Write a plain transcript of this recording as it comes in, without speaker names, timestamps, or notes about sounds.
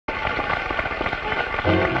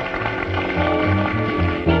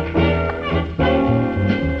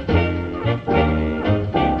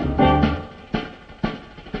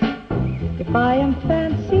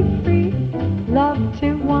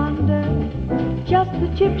just the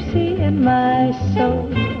gypsy in my soul.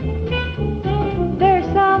 There's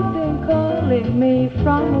something calling me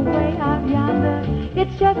from way out yonder.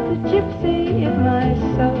 It's just the gypsy in my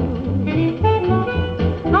soul.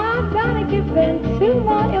 I've gotta give vent to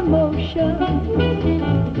my emotions.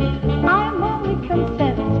 I'm only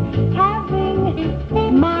content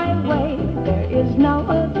having my way. There is no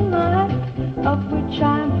other life of which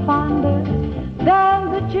I'm fonder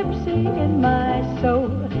than the gypsy in my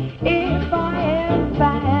soul. If I am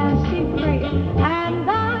fancy free and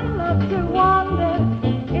I love to wander,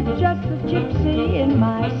 it's just the gypsy in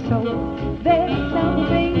my soul. There's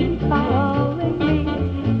something calling me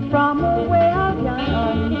from away out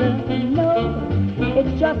yonder. No,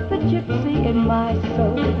 it's just the gypsy in my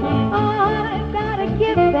soul. I've gotta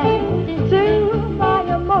give that to my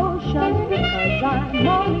emotions because I'm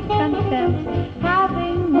only content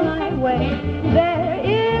having my way. There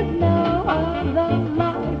is no other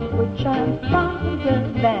life which I'm fonder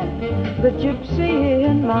than the gypsy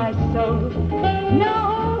in my soul. No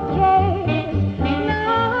cares,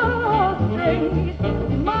 no strings,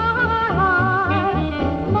 my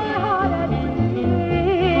heart at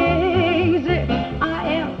breeze. I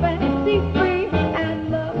am fancy free and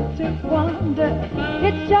love to wander.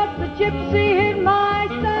 It's just the gypsy in my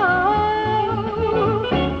soul.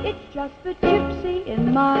 It's just the gypsy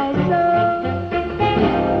in my soul.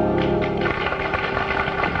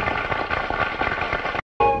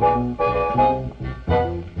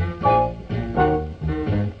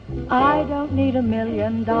 I don't need $1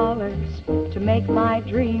 million to make my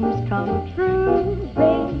dreams come true,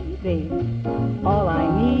 baby. All I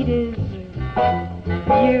need is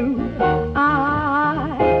you.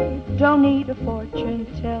 I don't need a fortune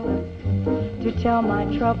teller to tell my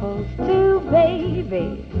troubles to,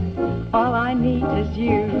 baby. All I need is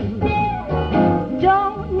you.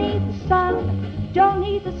 Don't need the sun, don't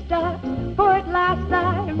need the stars, for at last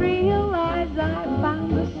I realize I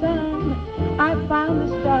found the sun. I found the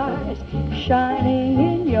stars shining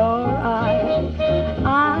in your eyes.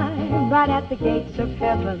 I'm right at the gates of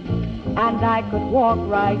heaven, and I could walk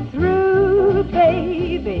right through,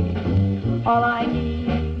 baby. All I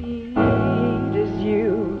need is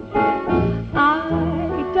you. I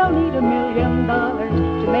don't need $1 million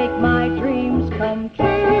to make my dreams come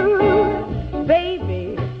true,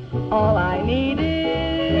 baby. All I need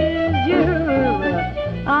is you.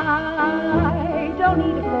 I don't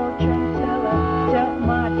need a fortune teller, tell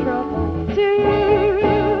my trouble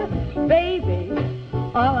to, baby.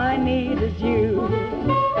 All I need is you.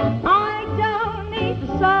 I don't need the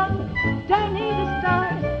sun, don't need the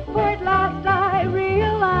stars, for at last I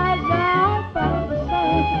realize I found the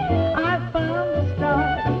sun. I found the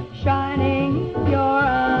stars shining in your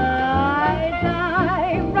eyes.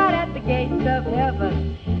 I'm right at the gates of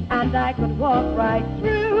heaven, and I could walk right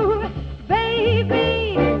through,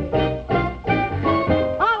 baby.